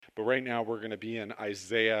But right now we're going to be in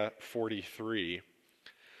Isaiah 43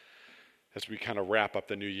 as we kind of wrap up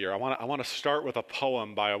the new year. I want to start with a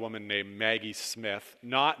poem by a woman named Maggie Smith.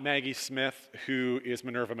 Not Maggie Smith, who is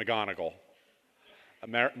Minerva McGonagall.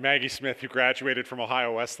 Maggie Smith, who graduated from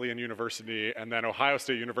Ohio Wesleyan University and then Ohio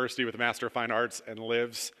State University with a Master of Fine Arts and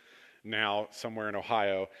lives now somewhere in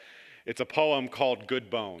Ohio. It's a poem called Good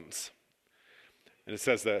Bones. And it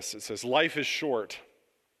says this. It says, "Life is short,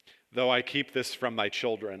 though I keep this from my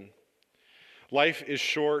children. Life is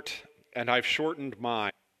short, and I've shortened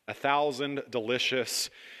mine. 1,000 delicious,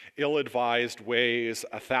 ill-advised ways,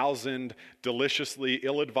 1,000 deliciously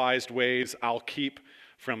ill-advised ways I'll keep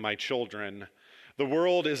from my children. The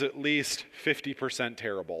world is at least 50%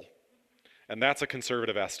 terrible, and that's a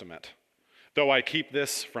conservative estimate. Though I keep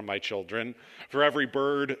this from my children, for every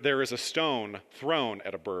bird there is a stone thrown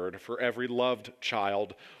at a bird, for every loved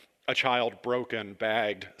child, a child broken,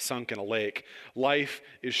 bagged, sunk in a lake. Life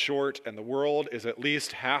is short, and the world is at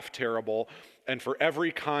least half terrible, and for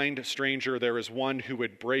every kind stranger there is one who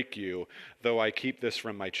would break you, though I keep this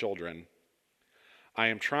from my children. I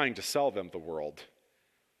am trying to sell them the world.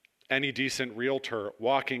 Any decent realtor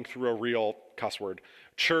walking through a real, cuss word,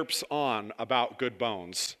 chirps on about good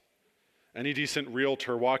bones. Any decent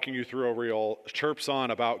realtor walking you through a real chirps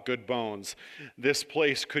on about good bones. This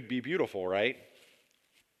place could be beautiful, right?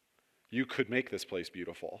 You could make this place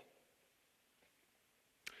beautiful."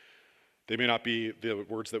 They may not be the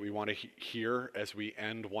words that we want to hear as we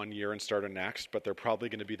end one year and start a next, but they're probably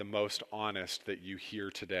going to be the most honest that you hear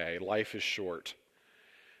today. Life is short,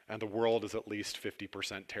 and the world is at least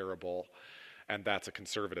 50% terrible, and that's a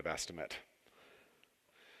conservative estimate.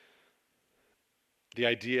 The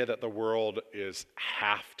idea that the world is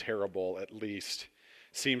half terrible, at least,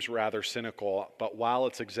 seems rather cynical, but while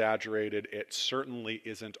it's exaggerated, it certainly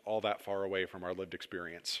isn't all that far away from our lived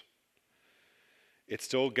experience. It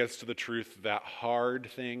still gets to the truth that hard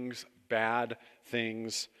things, bad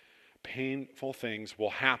things, painful things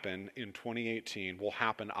will happen in 2018, will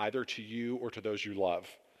happen either to you or to those you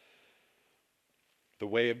love. The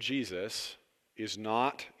way of Jesus is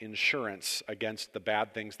not insurance against the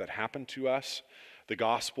bad things that happen to us. The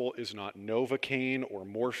gospel is not Novocaine or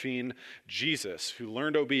morphine. Jesus, who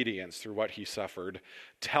learned obedience through what he suffered,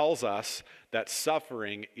 tells us that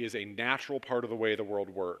suffering is a natural part of the way the world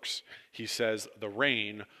works. He says the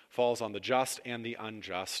rain falls on the just and the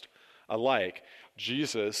unjust alike.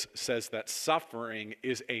 Jesus says that suffering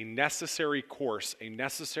is a necessary course, a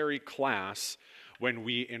necessary class when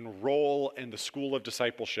we enroll in the school of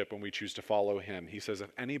discipleship when we choose to follow him. He says,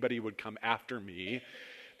 if anybody would come after me,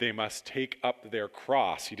 they must take up their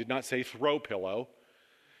cross. He did not say throw pillow.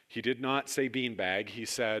 He did not say beanbag. He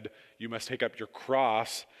said, you must take up your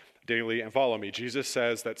cross daily and follow me. Jesus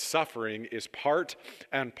says that suffering is part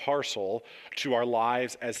and parcel to our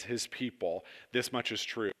lives as his people. This much is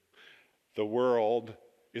true. The world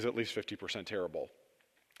is at least 50% terrible.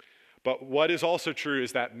 But what is also true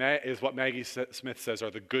is what Maggie Smith says are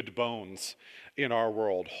the good bones in our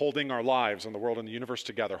world, holding our lives and the world and the universe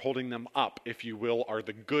together, holding them up, if you will, are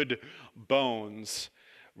the good bones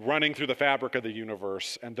running through the fabric of the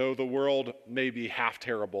universe. And though the world may be half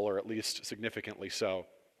terrible, or at least significantly so,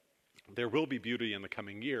 there will be beauty in the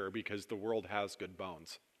coming year because the world has good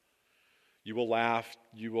bones. You will laugh,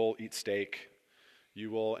 you will eat steak, you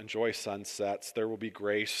will enjoy sunsets, there will be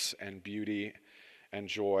grace and beauty and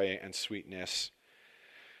joy and sweetness.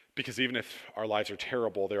 Because even if our lives are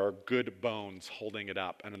terrible, there are good bones holding it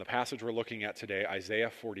up. And in the passage we're looking at today, Isaiah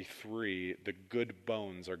 43, the good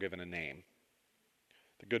bones are given a name.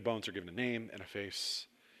 The good bones are given a name and a face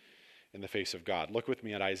in the face of God. Look with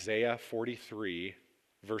me at Isaiah 43,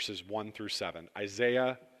 verses 1 through 7.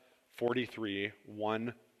 Isaiah 43,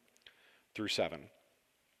 1 through 7.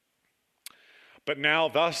 But now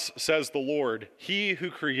thus says the Lord, he who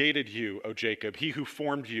created you, O Jacob, he who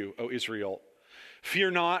formed you, O Israel.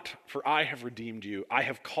 Fear not, for I have redeemed you. I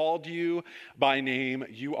have called you by name,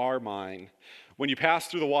 you are mine. When you pass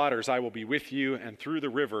through the waters, I will be with you, and through the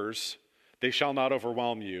rivers, they shall not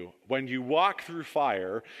overwhelm you. When you walk through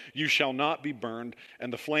fire, you shall not be burned,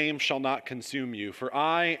 and the flame shall not consume you. For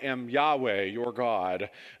I am Yahweh, your God,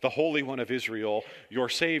 the Holy One of Israel, your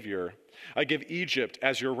Savior. I give Egypt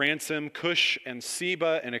as your ransom, Cush and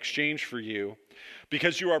Seba in exchange for you.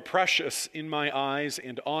 Because you are precious in my eyes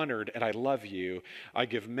and honored, and I love you, I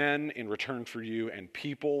give men in return for you and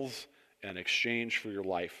peoples in exchange for your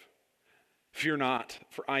life. Fear not,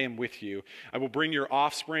 for I am with you. I will bring your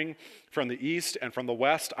offspring from the east, and from the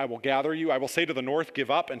west I will gather you. I will say to the north,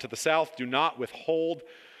 give up, and to the south, do not withhold.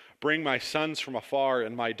 Bring my sons from afar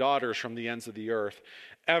and my daughters from the ends of the earth.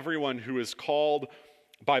 Everyone who is called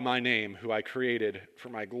by my name, who I created for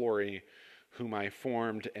my glory, whom I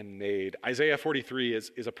formed and made. Isaiah 43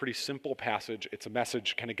 is a pretty simple passage. It's a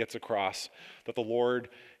message kind of gets across that the Lord,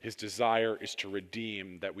 his desire is to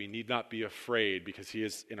redeem, that we need not be afraid because he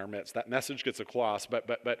is in our midst. That message gets across, but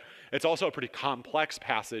it's also a pretty complex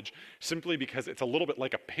passage simply because it's a little bit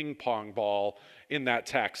like a ping pong ball in that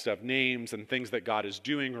text of names and things that God is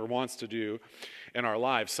doing or wants to do in our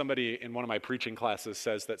lives. Somebody in one of my preaching classes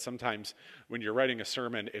says that sometimes when you're writing a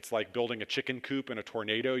sermon, it's like building a chicken coop in a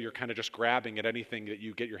tornado. You're kind of just grabbing at anything that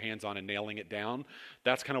you get your hands on and nailing it down.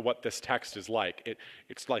 That's kind of what this text is like.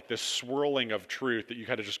 It's like this swirling of truth that you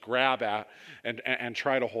kind of just grab at and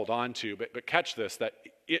try to hold on to. But catch this, that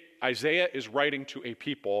Isaiah is writing to a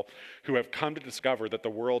people who have come to discover that the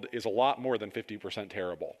world is a lot more than 50%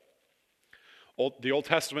 terrible. The Old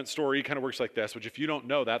Testament story kind of works like this, which if you don't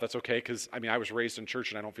know that, that's okay, because I was raised in church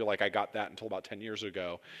and I don't feel like I got that until about 10 years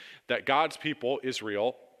ago, that God's people,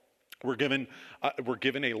 Israel, were given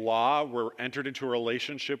a law, were entered into a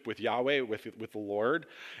relationship with Yahweh, with the Lord,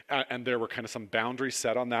 and there were kind of some boundaries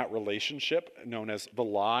set on that relationship known as the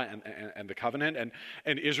law and the covenant,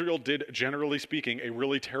 and Israel did, generally speaking, a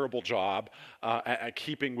really terrible job at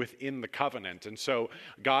keeping within the covenant, and so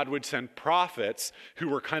God would send prophets who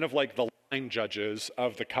were kind of like the judges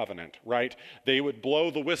of the covenant, right? They would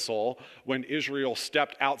blow the whistle when Israel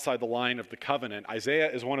stepped outside the line of the covenant. Isaiah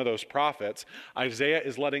is one of those prophets. Isaiah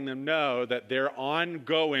is letting them know that their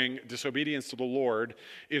ongoing disobedience to the Lord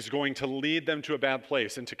is going to lead them to a bad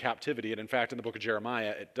place, into captivity. And in fact, in the book of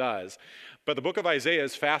Jeremiah, it does. But the book of Isaiah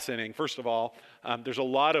is fascinating. First of all, there's a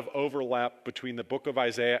lot of overlap between the book of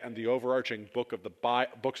Isaiah and the overarching books of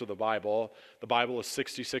the Bible. The Bible is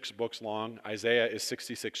 66 books long. Isaiah is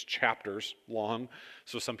 66 chapters long.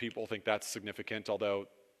 So some people think that's significant, although,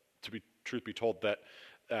 truth be told, that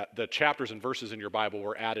the chapters and verses in your Bible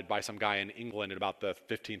were added by some guy in England in about the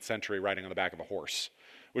 15th century riding on the back of a horse,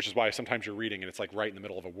 which is why sometimes you're reading and it's like right in the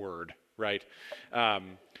middle of a word, right?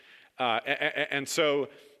 And so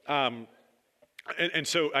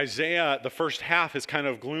Isaiah, the first half is kind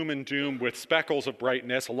of gloom and doom with speckles of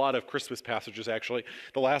brightness, a lot of Christmas passages actually.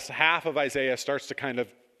 The last half of Isaiah starts to kind of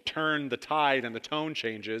turn the tide and the tone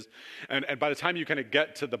changes. And by the time you kind of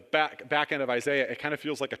get to the back end of Isaiah, it kind of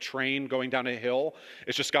feels like a train going down a hill.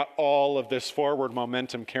 It's just got all of this forward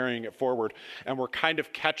momentum carrying it forward. And we're kind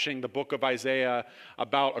of catching the book of Isaiah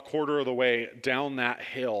about a quarter of the way down that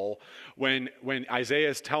hill when Isaiah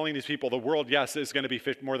is telling these people the world, yes, is going to be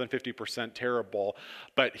more than 50% terrible,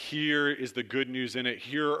 but here is the good news in it.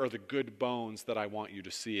 Here are the good bones that I want you to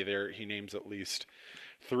see. There he names at least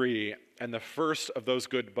 3, and the first of those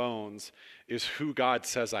good bones is who God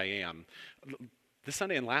says I am. This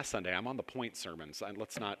Sunday and last Sunday, I'm on the point sermons.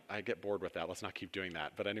 I get bored with that. Let's not keep doing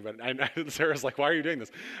that. But Sarah's like, why are you doing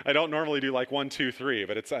this? I don't normally do like 1, 2, 3,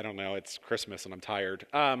 but I don't know, it's Christmas and I'm tired.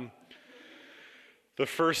 The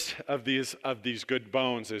first of these good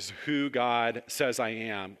bones is who God says I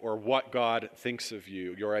am, or what God thinks of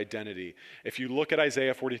you, your identity. If you look at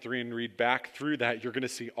Isaiah 43 and read back through that, you're going to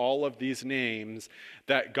see all of these names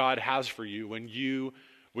that God has for you. When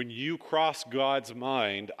you cross God's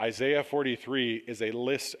mind, Isaiah 43 is a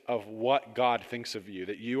list of what God thinks of you,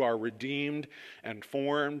 that you are redeemed and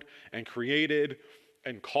formed and created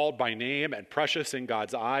and called by name and precious in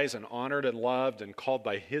God's eyes and honored and loved and called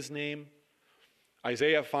by his name.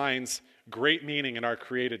 Isaiah finds great meaning in our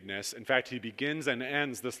createdness. In fact, he begins and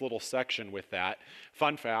ends this little section with that.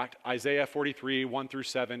 Fun fact, Isaiah 43, 1 through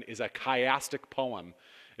 7 is a chiastic poem.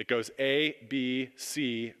 It goes A, B,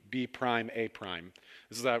 C, B prime, A prime.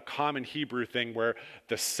 This is a common Hebrew thing where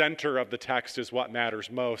the center of the text is what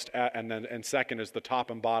matters most, and second is the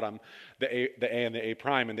top and bottom, the A and the A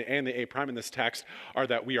prime. And the A and the A prime in this text are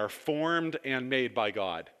that we are formed and made by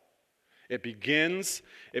God. It begins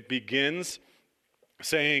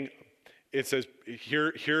saying, it says,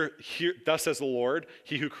 here, thus says the Lord,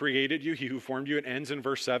 he who created you, he who formed you. It ends in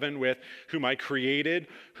verse 7 with, whom I created,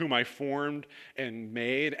 whom I formed and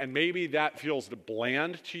made. And maybe that feels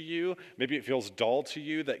bland to you. Maybe it feels dull to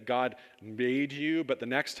you that God made you. But the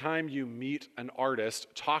next time you meet an artist,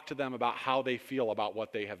 talk to them about how they feel about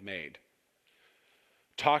what they have made.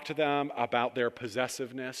 Talk to them about their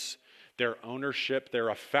possessiveness, their ownership, their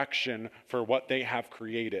affection for what they have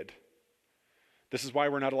created. This is why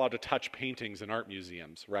we're not allowed to touch paintings in art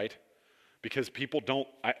museums, right? Because people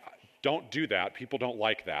don't do that. People don't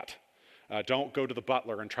like that. Don't go to the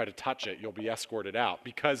butler and try to touch it. You'll be escorted out.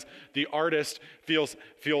 Because the artist feels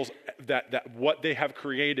that what they have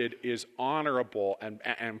created is honorable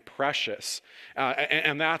and precious.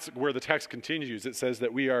 And that's where the text continues. It says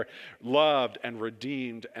that we are loved and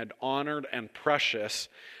redeemed and honored and precious.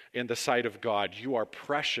 in the sight of God. You are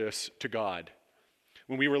precious to God.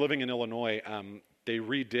 When we were living in Illinois, they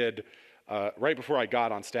redid, right before I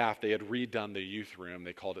got on staff, they had redone the youth room.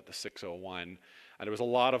 They called it the 601. And it was a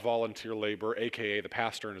lot of volunteer labor, AKA the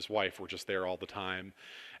pastor and his wife were just there all the time.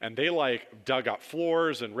 And they dug up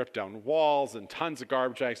floors and ripped down walls and tons of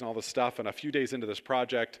garbage bags and all this stuff. And a few days into this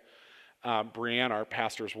project, Brianne, our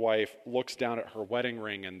pastor's wife, looks down at her wedding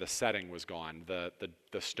ring and the setting was gone. The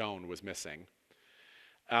stone was missing.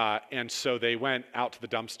 And so they went out to the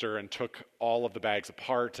dumpster and took all of the bags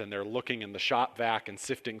apart, and they're looking in the shop vac and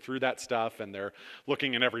sifting through that stuff, and they're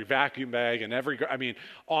looking in every vacuum bag and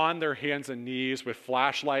on their hands and knees with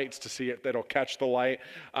flashlights to see if it'll catch the light.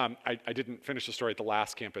 I didn't finish the story at the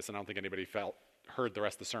last campus, and I don't think anybody heard the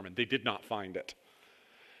rest of the sermon. They did not find it.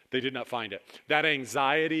 They did not find it. That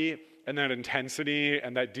anxiety and that intensity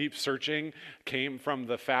and that deep searching came from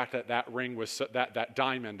the fact that that ring was, that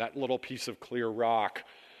diamond, that little piece of clear rock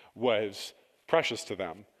was precious to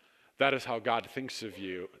them. That is how God thinks of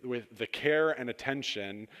you. With the care and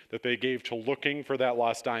attention that they gave to looking for that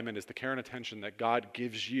lost diamond is the care and attention that God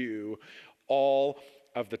gives you all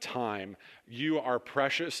of the time. You are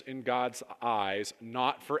precious in God's eyes,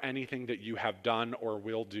 not for anything that you have done or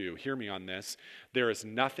will do. Hear me on this. There is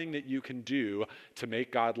nothing that you can do to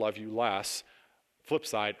make God love you less. Flip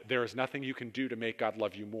side, there is nothing you can do to make God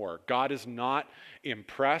love you more. God is not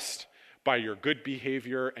impressed by your good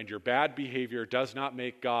behavior, and your bad behavior does not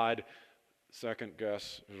make God second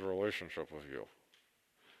guess his relationship with you.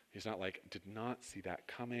 He's not like, did not see that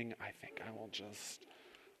coming. I think I will just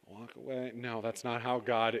walk away. No, that's not how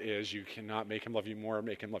God is. You cannot make him love you more or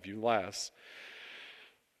make him love you less.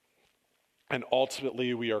 And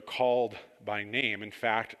ultimately, we are called by name. In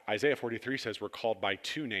fact, Isaiah 43 says we're called by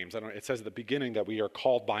two names. It says at the beginning that we are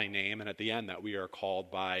called by name, and at the end that we are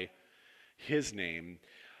called by his name.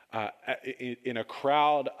 In a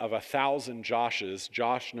crowd of 1,000 Joshes,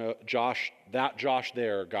 that Josh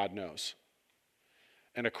there, God knows.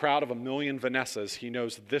 In a crowd of 1,000,000 Vanessas, he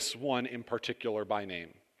knows this one in particular by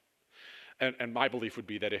name. And my belief would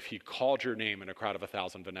be that if he called your name in a crowd of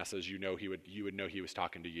 1,000 Vanessas, you would know he was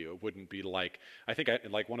talking to you. It wouldn't be like, I think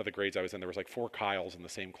like one of the grades I was in, there was like 4 Kyles in the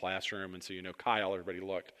same classroom, and so Kyle, everybody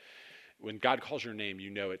looked. When God calls your name, you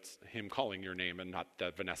know it's him calling your name and not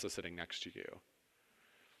the Vanessa sitting next to you.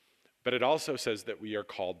 But it also says that we are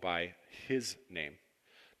called by his name.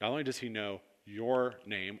 Not only does he know your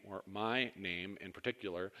name, or my name in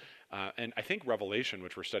particular, and I think Revelation,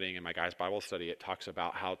 which we're studying in my guys' Bible study, it talks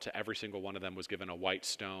about how to every single one of them was given a white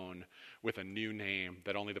stone with a new name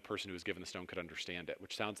that only the person who was given the stone could understand it,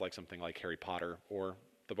 which sounds like something like Harry Potter or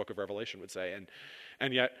the book of Revelation would say.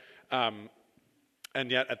 And yet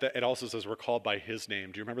it also says we're called by his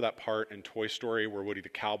name. Do you remember that part in Toy Story where Woody the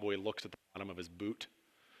cowboy looks at the bottom of his boot?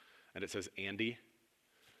 And it says Andy,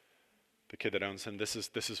 the kid that owns him. This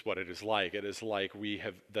is what it is like. It is like we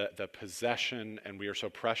have the possession, and we are so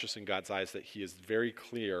precious in God's eyes that he is very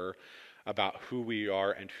clear about who we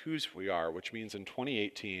are and whose we are, which means in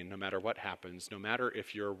 2018, no matter what happens, no matter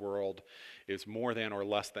if your world is more than or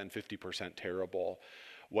less than 50% terrible,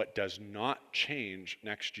 what does not change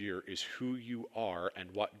next year is who you are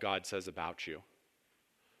and what God says about you.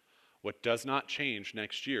 What does not change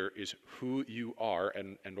next year is who you are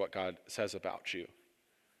and what God says about you.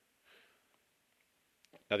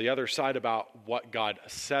 Now, the other side about what God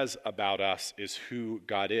says about us is who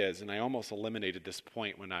God is. And I almost eliminated this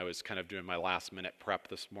point when I was kind of doing my last minute prep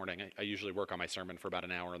this morning. I usually work on my sermon for about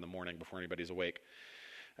an hour in the morning before anybody's awake,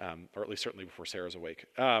 or at least certainly before Sarah's awake.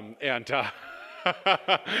 And so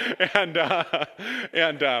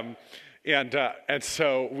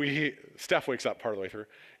Steph wakes up part of the way through.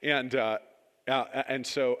 And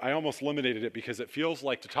so I almost eliminated it because it feels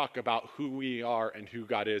like to talk about who we are and who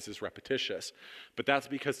God is repetitious. But that's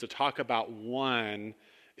because to talk about one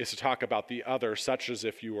is to talk about the other, such as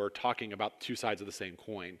if you were talking about two sides of the same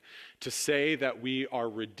coin. To say that we are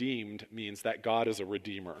redeemed means that God is a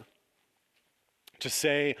redeemer. To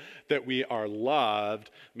say that we are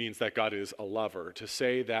loved means that God is a lover. To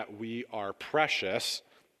say that we are precious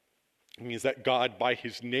means that God, by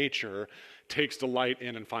his nature, takes delight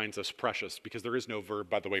in and finds us precious, because there is no verb,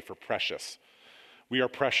 by the way, for precious. We are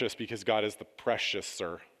precious because God is the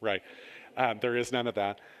preciouser, right? There is none of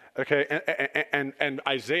that. Okay, and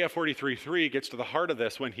Isaiah 43:3 gets to the heart of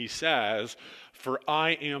this when he says, "For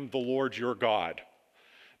I am the Lord your God."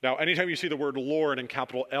 Now, anytime you see the word Lord in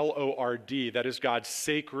capital Lord, that is God's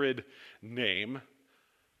sacred name,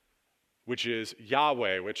 which is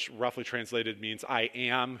Yahweh, which roughly translated means I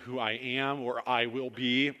am who I am, or I will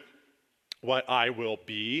be what I will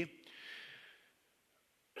be.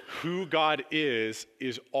 who God is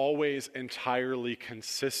always entirely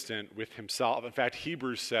consistent with himself. In fact,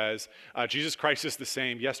 Hebrews says, Jesus Christ is the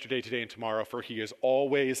same yesterday, today, and tomorrow, for he is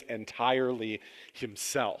always entirely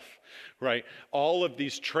himself, right? All of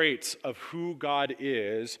these traits of who God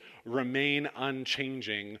is remain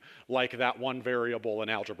unchanging, like that one variable in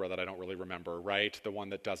algebra that I don't really remember, right? The one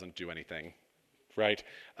that doesn't do anything, right?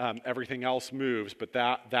 Everything else moves, but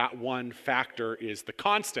that one factor is the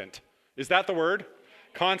constant. Is that the word?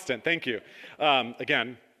 Constant, thank you.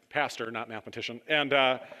 Again, pastor, not mathematician. And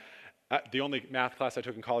the only math class I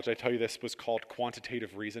took in college, I tell you this, was called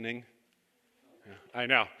quantitative reasoning. Yeah, I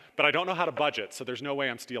know, but I don't know how to budget, so there's no way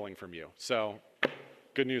I'm stealing from you. So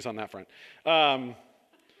good news on that front. That's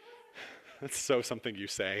so something you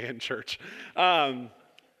say in church. Isaiah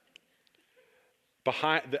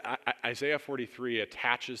 43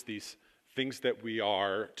 attaches these things that we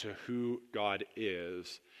are to who God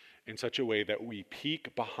is in such a way that we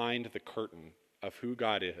peek behind the curtain of who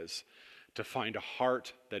God is to find a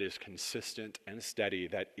heart that is consistent and steady,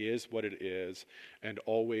 that is what it is and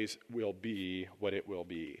always will be what it will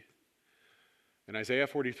be. In Isaiah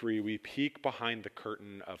 43, we peek behind the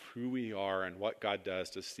curtain of who we are and what God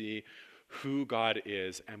does to see who God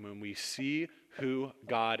is. And when we see who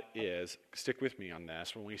God is, stick with me on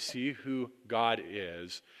this, when we see who God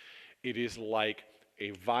is, it is like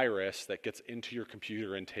a virus that gets into your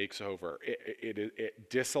computer and takes over. It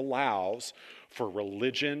disallows for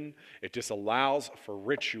religion, it disallows for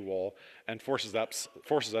ritual, and forces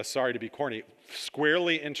us, sorry to be corny,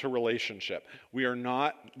 squarely into relationship. We are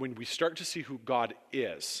not, when we start to see who God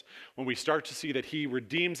is, when we start to see that he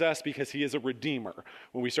redeems us because he is a redeemer,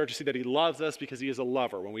 when we start to see that he loves us because he is a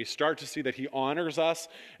lover, when we start to see that he honors us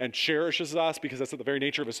and cherishes us because that's the very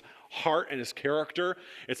nature of his heart and his character,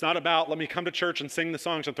 it's not about, let me come to church and sing the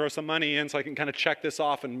songs and throw some money in so I can kind of check this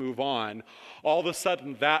off and move on. All of a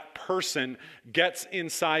sudden, that person gets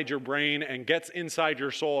inside your brain and gets inside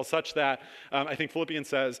your soul such that, I think Philippians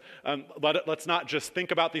says, let's not just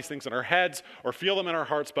think about these things in our heads or feel them in our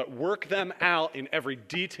hearts, but work them out in every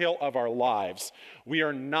detail of our lives. We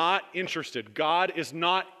are not interested. God is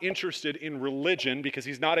not interested in religion because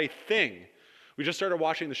he's not a thing. We just started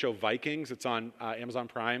watching the show Vikings. It's on Amazon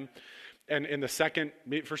Prime. And in the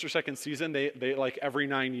first or second season, they like every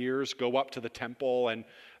 9 years go up to the temple, and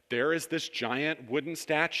there is this giant wooden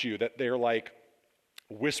statue that they're like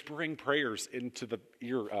whispering prayers into the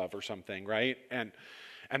ear of or something, right? And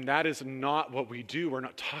that is not what we do. We're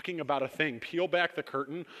not talking about a thing. Peel back the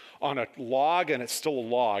curtain on a log, and it's still a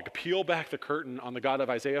log. Peel back the curtain on the God of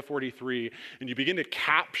Isaiah 43, and you begin to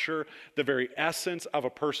capture the very essence of a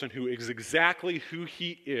person who is exactly who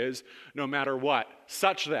he is, no matter what,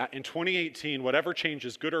 such that in 2018, whatever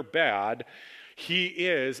changes, good or bad, he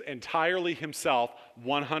is entirely himself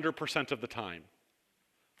 100% of the time.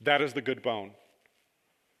 That is the good bone.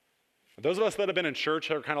 Those of us that have been in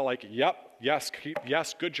church are kind of like, yep, yes,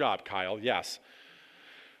 good job, Kyle, yes.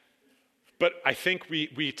 But I think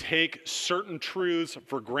we take certain truths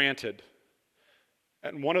for granted.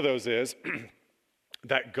 And one of those is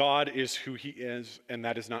that God is who he is, and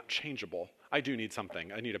that is not changeable. I do need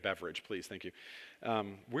something. I need a beverage, please, thank you.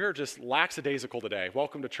 We're just lackadaisical today.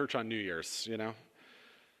 Welcome to church on New Year's, you know.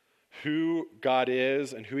 Who God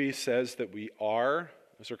is and who he says that we are,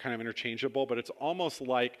 those are kind of interchangeable, but it's almost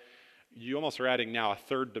like you almost are adding now a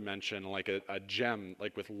third dimension, like a gem,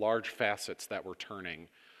 like with large facets that we're turning.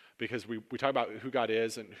 Because we talk about who God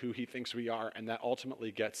is and who he thinks we are, and that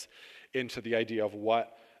ultimately gets into the idea of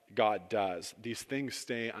what God does. These things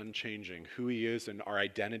stay unchanging. Who he is and our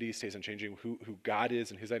identity stays unchanging. Who God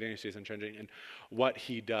is and his identity stays unchanging, and what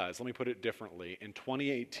he does. Let me put it differently. In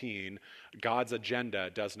 2018, God's agenda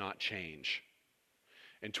does not change.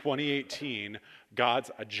 In 2018,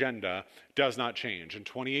 God's agenda does not change. In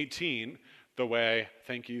 2018, the way,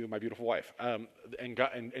 thank you, my beautiful wife. In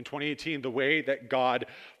 2018, the way that God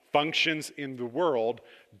functions in the world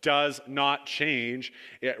does not change.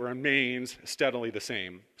 It remains steadily the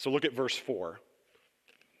same. So look at verse 4.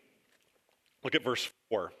 Look at verse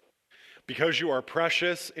 4. Because you are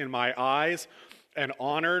precious in my eyes and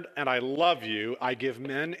honored, and I love you, I give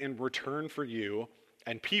men in return for you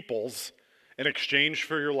and peoples in exchange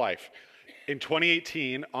for your life. In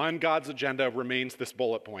 2018, on God's agenda remains this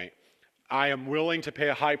bullet point. I am willing to pay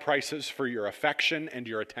high prices for your affection and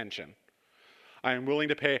your attention. I am willing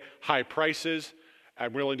to pay high prices.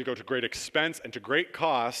 I'm willing to go to great expense and to great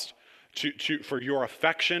cost for your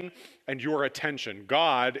affection and your attention.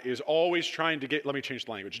 God is always trying to let me change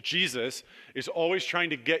the language. Jesus is always trying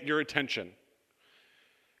to get your attention.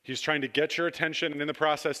 He's trying to get your attention and in the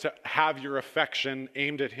process to have your affection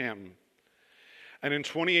aimed at him. And in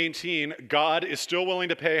 2018, God is still willing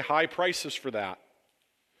to pay high prices for that.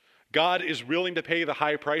 God is willing to pay the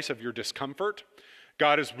high price of your discomfort.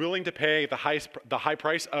 God is willing to pay the high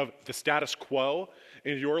price of the status quo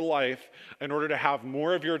in your life in order to have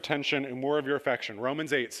more of your attention and more of your affection.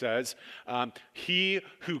 Romans 8 says, he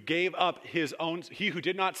who did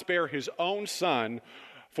not spare his own son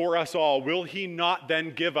for us all, will he not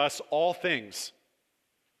then give us all things?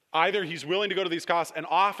 Either he's willing to go to these costs, and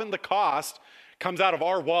often the cost comes out of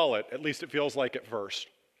our wallet, at least it feels like at first.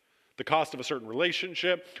 The cost of a certain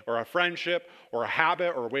relationship or a friendship or a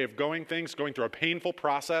habit or a way of going through a painful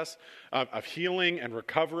process of healing and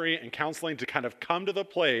recovery and counseling to kind of come to the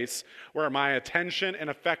place where my attention and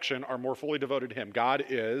affection are more fully devoted to him. God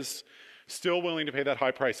is still willing to pay that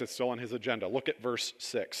high price. It's still on his agenda. Look at verse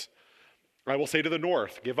 6. I will say to the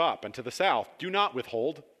north, give up, and to the south, do not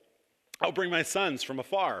withhold. I'll bring my sons from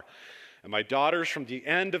afar and my daughters from the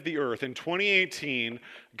end of the earth. In 2018,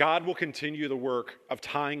 God will continue the work of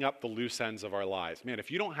tying up the loose ends of our lives. Man,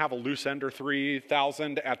 if you don't have a loose end or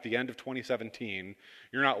 3,000 at the end of 2017,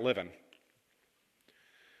 you're not living.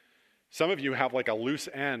 Some of you have like a loose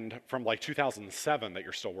end from like 2007 that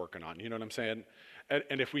you're still working on. You know what I'm saying?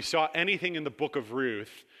 And if we saw anything in the book of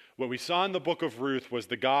Ruth, what we saw in the book of Ruth was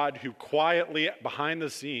the God who quietly, behind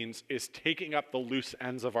the scenes, is taking up the loose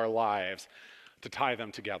ends of our lives to tie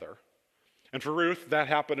them together. And for Ruth, that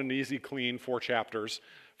happened in easy, clean 4 chapters.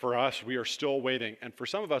 For us, we are still waiting. And for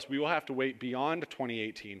some of us, we will have to wait beyond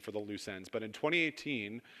 2018 for the loose ends. But in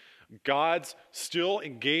 2018, God's still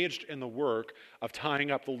engaged in the work of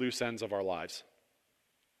tying up the loose ends of our lives.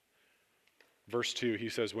 Verse 2, he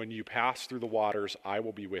says, when you pass through the waters, I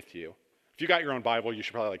will be with you. If you got your own Bible, you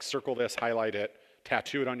should probably circle this, highlight it,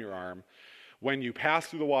 tattoo it on your arm. When you pass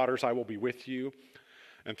through the waters, I will be with you.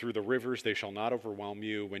 And through the rivers, they shall not overwhelm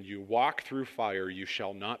you. When you walk through fire, you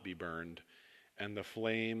shall not be burned, and the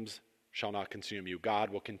flames shall not consume you.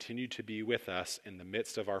 God will continue to be with us in the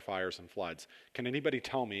midst of our fires and floods. Can anybody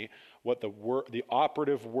tell me what the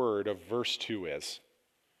operative word of verse 2 is?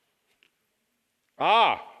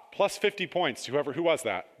 Plus 50 points. Who was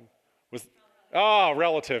that?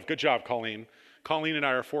 Relative. Good job, Colleen. Colleen and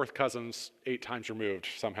I are 4th cousins, 8 times removed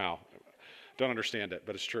somehow. Don't understand it,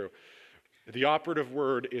 but it's true. The operative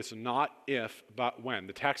word is not if, but when.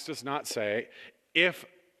 The text does not say, if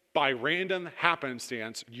by random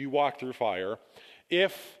happenstance you walk through fire,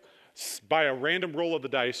 if by a random roll of the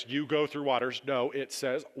dice you go through waters. No, it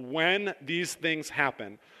says, when these things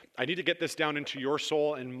happen. I need to get this down into your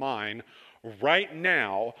soul and mine right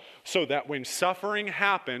now so that when suffering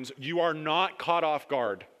happens, you are not caught off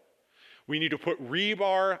guard. We need to put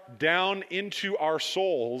rebar down into our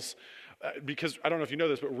souls because I don't know if you know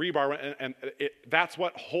this, but rebar, that's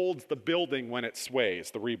what holds the building when it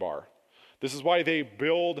sways, the rebar. This is why they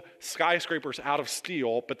build skyscrapers out of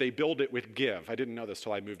steel, but they build it with give. I didn't know this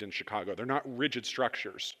till I moved in Chicago. They're not rigid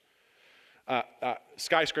structures.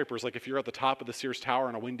 Skyscrapers, like if you're at the top of the Sears Tower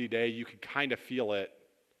on a windy day, you can kind of feel it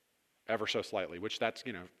ever so slightly, which that's,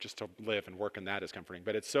 just to live and work in that is comforting.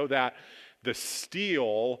 But it's so that the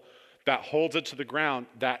steel that holds it to the ground,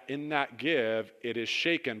 that in that give, it is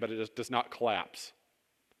shaken, but it does not collapse.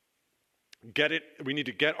 We need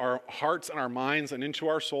to get our hearts and our minds and into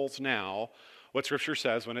our souls now what Scripture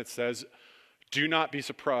says when it says, do not be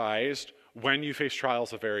surprised when you face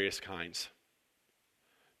trials of various kinds.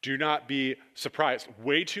 Do not be surprised.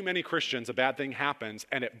 Way too many Christians, a bad thing happens,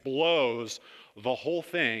 and it blows the whole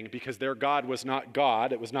thing because their God was not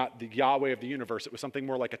God. It was not the Yahweh of the universe. It was something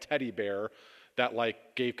more like a teddy bear that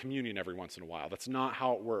gave communion every once in a while. That's not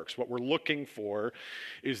how it works. What we're looking for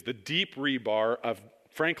is the deep rebar of,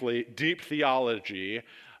 frankly, deep theology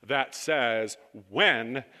that says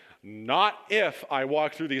when, not if I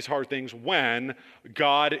walk through these hard things, when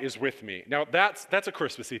God is with me. Now, that's a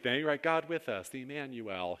Christmassy thing, right? God with us, the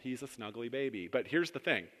Emmanuel. He's a snuggly baby. But here's the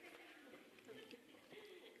thing.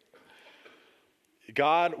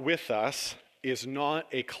 God with us is not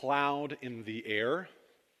a cloud in the air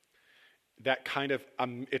that kind of,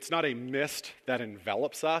 it's not a mist that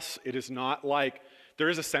envelops us. It is not like, there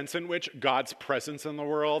is a sense in which God's presence in the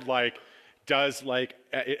world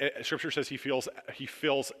Scripture says he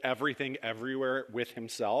fills everything everywhere with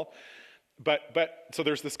himself. But so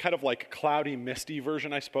there's this kind of cloudy, misty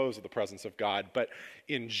version, I suppose, of the presence of God. But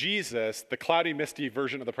in Jesus, the cloudy, misty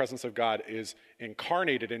version of the presence of God is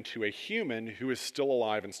incarnated into a human who is still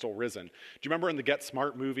alive and still risen. Do you remember in the Get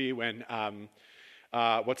Smart movie when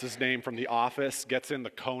what's his name from The Office gets in the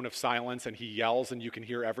cone of silence and he yells and you can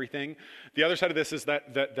hear everything? The other side of this is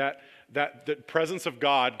that the presence of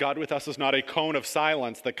God with us is not a cone of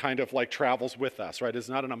silence that kind of travels with us, right? It's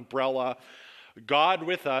not an umbrella God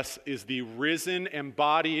with us is the risen,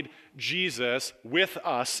 embodied Jesus with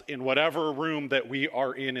us in whatever room that we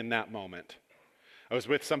are in that moment. I was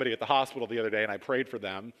with somebody at the hospital the other day, and I prayed for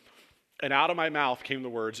them, and out of my mouth came the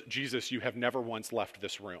words, Jesus, you have never once left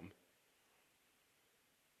this room.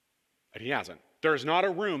 And he hasn't. There's not a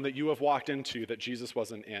room that you have walked into that Jesus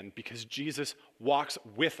wasn't in, because Jesus walks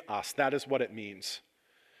with us. That is what it means.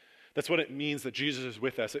 That's what it means that Jesus is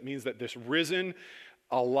with us. It means that this risen,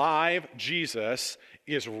 alive Jesus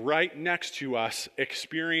is right next to us,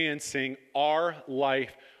 experiencing our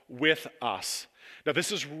life with us. Now,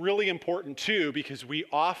 this is really important too, because we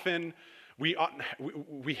have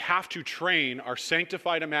to train our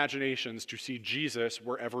sanctified imaginations to see Jesus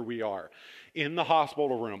wherever we are. In the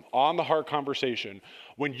hospital room, on the Heart Conversation,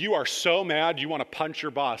 when you are so mad you want to punch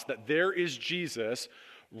your boss, that there is Jesus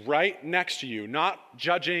right next to you, not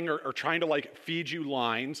judging or trying to feed you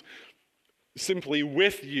lines, simply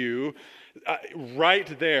with you,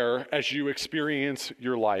 right there as you experience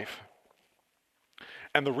your life.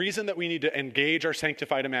 And the reason that we need to engage our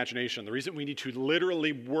sanctified imagination, the reason we need to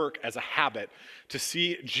literally work as a habit to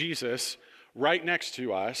see Jesus right next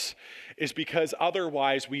to us, is because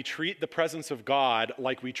otherwise we treat the presence of God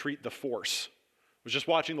like we treat the Force. I was just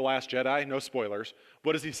watching The Last Jedi, no spoilers.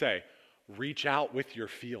 What does he say? Reach out with your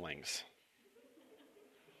feelings.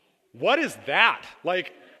 What is that?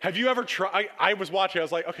 Have you ever tried? I was watching, I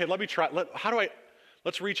was like, okay, let me try.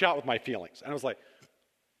 Let's reach out with my feelings. And I was like,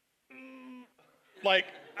 what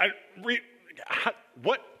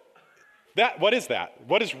is that?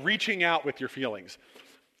 What is reaching out with your feelings?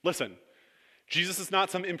 Listen, Jesus is not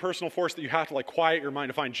some impersonal force that you have to quiet your mind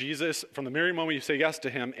to find. Jesus, from the very moment you say yes to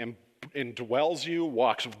him, and indwells you,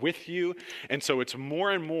 walks with you. And so it's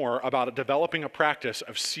more and more about developing a practice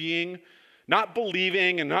of seeing, not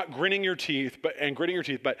believing and not gritting your teeth, but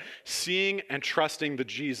seeing and trusting the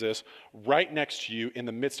Jesus right next to you in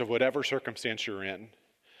the midst of whatever circumstance you're in.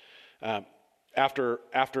 After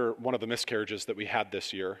one of the miscarriages that we had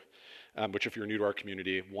this year, which if you're new to our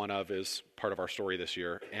community, one of is part of our story this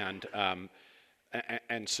year. And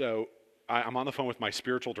so I'm on the phone with my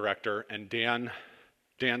spiritual director, and Dan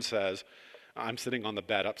says, I'm sitting on the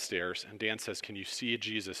bed upstairs, and Dan says, can you see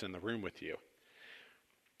Jesus in the room with you?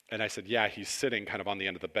 And I said, yeah, he's sitting kind of on the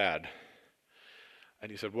end of the bed.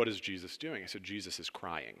 And he said, what is Jesus doing? I said, Jesus is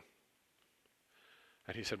crying.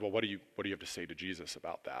 And he said, well, what do you have to say to Jesus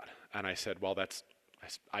about that? And I said, well,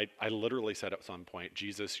 I literally said at some point,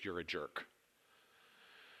 Jesus, you're a jerk.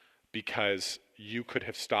 Because you could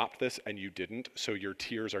have stopped this and you didn't, so your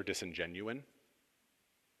tears are disingenuine.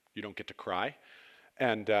 You don't get to cry.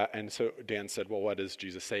 And so Dan said, well, what does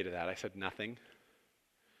Jesus say to that? I said, nothing.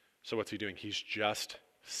 So what's he doing? He's just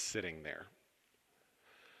sitting there.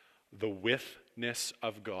 The withness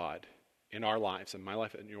of God in our lives, in my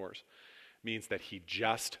life and yours, means that he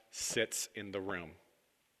just sits in the room.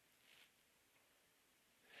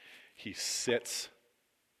 He sits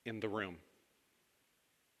in the room.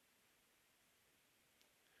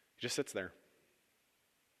 He just sits there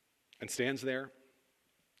and stands there,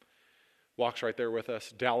 walks right there with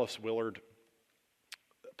us. Dallas Willard,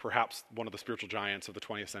 perhaps one of the spiritual giants of the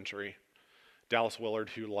 20th century. Dallas Willard,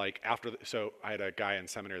 who so I had a guy in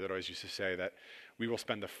seminary that always used to say that we will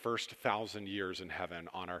spend the first 1,000 years in heaven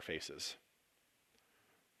on our faces.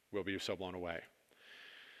 We'll be so blown away.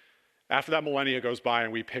 After that millennia goes by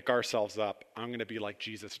and we pick ourselves up, I'm going to be like,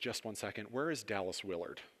 Jesus, just one second. Where is Dallas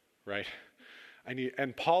Willard, right?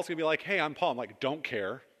 And Paul's going to be like, hey, I'm Paul. I'm like, don't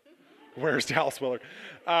care. Where's Dallas Willard?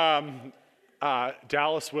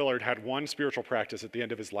 Dallas Willard had one spiritual practice at the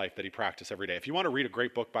end of his life that he practiced every day. If you want to read a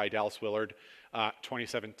great book by Dallas Willard,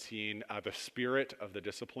 2017, The Spirit of the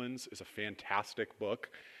Disciplines is a fantastic book.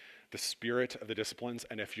 The Spirit of the Disciplines.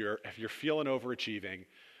 And if you're feeling overachieving,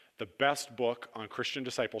 the best book on Christian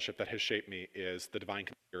discipleship that has shaped me is The Divine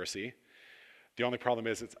Conspiracy. The only problem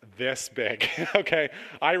is it's this big, okay?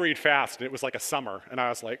 I read fast, and it was like a summer, and I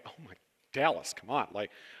was like, oh my, Dallas, come on.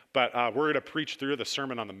 But we're going to preach through the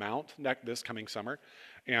Sermon on the Mount this coming summer,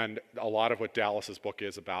 and a lot of what Dallas's book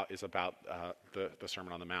is about the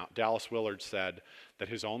Sermon on the Mount. Dallas Willard said that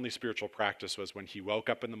his only spiritual practice was when he woke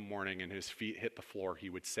up in the morning and his feet hit the floor,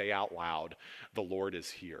 he would say out loud, the Lord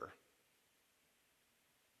is here.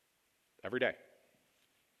 Every day.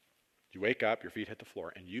 You wake up, your feet hit the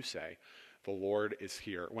floor, and you say, the Lord is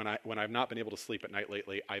here. When I've not been able to sleep at night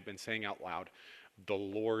lately, I've been saying out loud, the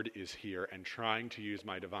Lord is here, and trying to use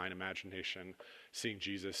my divine imagination, seeing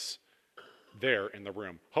Jesus there in the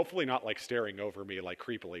room. Hopefully not staring over me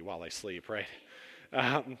creepily while I sleep, right?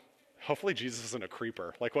 Hopefully Jesus isn't a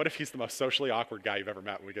creeper. What if he's the most socially awkward guy you've ever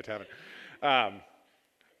met when we get to heaven?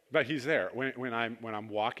 But he's there when I'm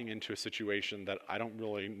walking into a situation that I don't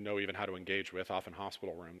really know even how to engage with, often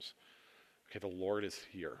hospital rooms. Okay, the Lord is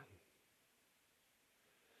here.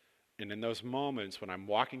 And in those moments when I'm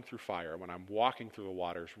walking through fire, when I'm walking through the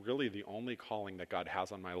waters, really the only calling that God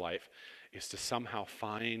has on my life is to somehow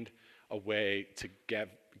find a way to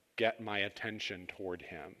get my attention toward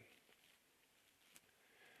him.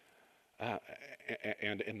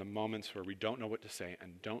 And in the moments where we don't know what to say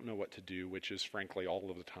and don't know what to do, which is frankly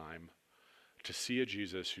all of the time, to see a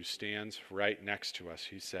Jesus who stands right next to us,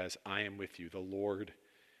 he says, I am with you. The Lord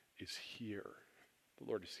is here. The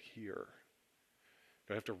Lord is here.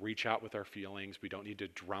 We don't have to reach out with our feelings. We don't need to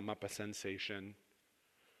drum up a sensation.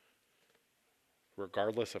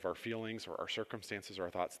 Regardless of our feelings or our circumstances or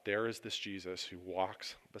our thoughts, there is this Jesus who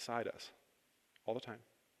walks beside us all the time.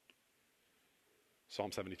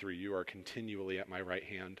 Psalm 73, you are continually at my right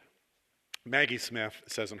hand. Maggie Smith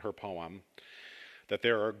says in her poem that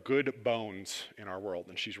there are good bones in our world,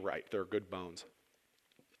 and she's right, there are good bones.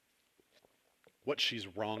 What she's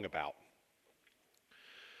wrong about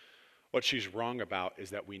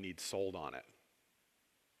is that we need sold on it.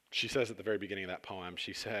 She says at the very beginning of that poem,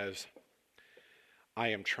 she says, I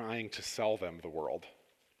am trying to sell them the world.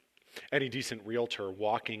 Any decent realtor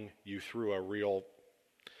walking you through a real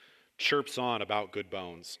chirps on about good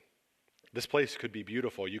bones. This place could be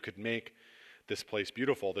beautiful. You could make this place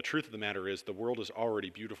beautiful. The truth of the matter is the world is already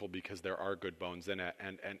beautiful because there are good bones in it.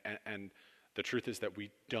 And the truth is that we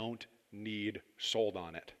don't need sold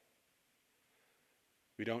on it.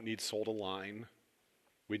 We don't need sold a line.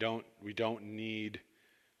 We don't need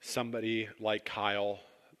somebody like Kyle.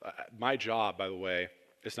 My job, by the way,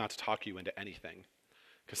 is not to talk you into anything,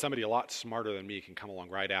 because somebody a lot smarter than me can come along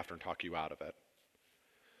right after and talk you out of it.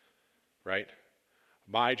 Right?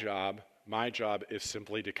 My job is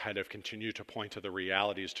simply to kind of continue to point to the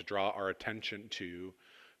realities, to draw our attention to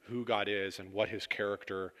who God is and what his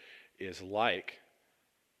character is like.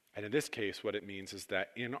 And in this case, what it means is that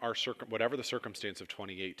in our whatever the circumstance of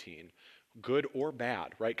 2018, good or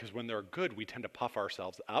bad, right? Because when they're good, we tend to puff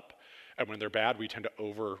ourselves up, and when they're bad, we tend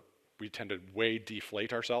to way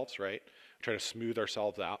deflate ourselves, right? Try to smooth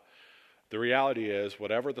ourselves out. The reality is,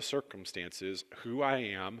 whatever the circumstances, who I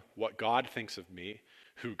am, what God thinks of me,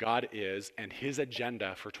 who God is, and his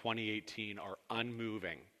agenda for 2018 are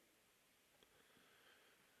unmoving.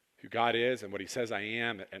 Who God is and what he says I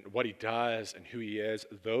am and what he does and who he is,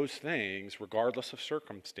 those things, regardless of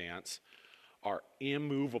circumstance, are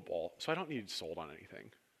immovable. So I don't need sold on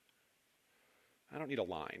anything. I don't need a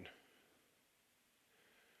line.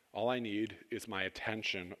 All I need is my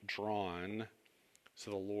attention drawn to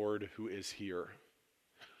the Lord who is here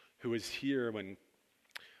when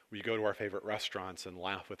we go to our favorite restaurants and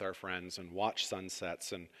laugh with our friends and watch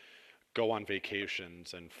sunsets and go on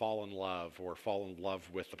vacations and fall in love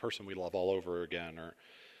with the person we love all over again. Or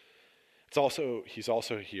he's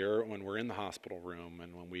also here when we're in the hospital room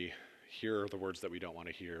and when we hear the words that we don't want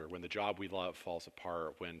to hear, when the job we love falls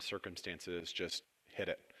apart, when circumstances just hit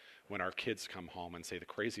it, when our kids come home and say the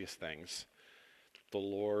craziest things. The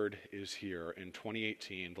Lord is here. In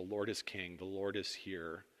 2018, the Lord is King. The Lord is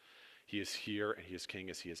here. He is here and he is King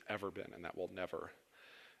as he has ever been, and that will never,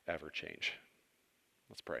 ever change.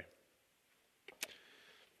 Let's pray.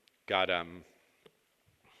 God,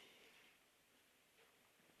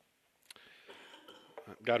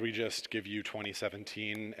 we just give you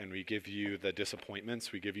 2017, and we give you the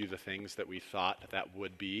disappointments. We give you the things that we thought that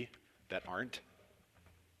would be, that aren't.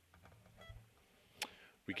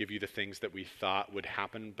 We give you the things that we thought would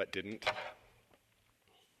happen but didn't.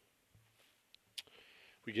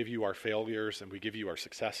 We give you our failures and we give you our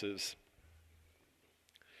successes.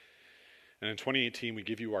 And in 2018, we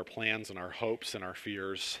give you our plans and our hopes and our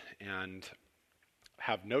fears and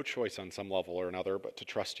have no choice on some level or another but to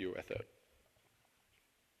trust you with it.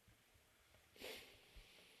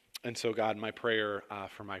 And so, God, my prayer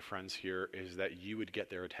for my friends here is that you would get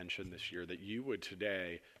their attention this year, that you would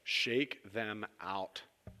today shake them out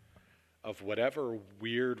of whatever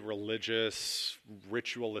weird religious,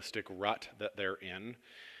 ritualistic rut that they're in,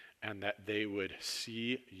 and that they would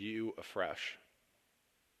see you afresh.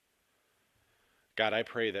 God, I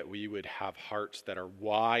pray that we would have hearts that are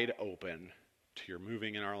wide open to your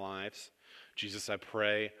moving in our lives. Jesus, I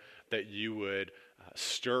pray that you would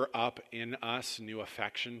stir up in us new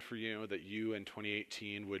affection for you, that you in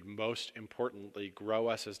 2018 would most importantly grow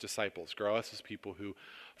us as disciples, grow us as people who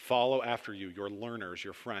follow after you, your learners,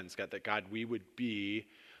 your friends. God, that God, we would be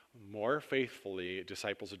more faithfully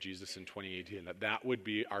disciples of Jesus in 2018, that would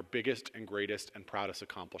be our biggest and greatest and proudest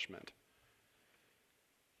accomplishment.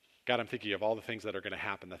 God, I'm thinking of all the things that are going to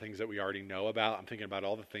happen, the things that we already know about. I'm thinking about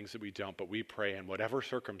all the things that we don't, but we pray in whatever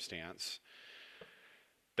circumstance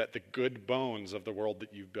that the good bones of the world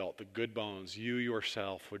that you've built, the good bones, you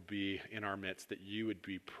yourself would be in our midst, that you would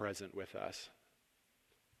be present with us.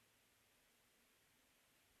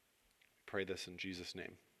 Pray this in Jesus'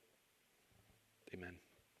 name. Amen.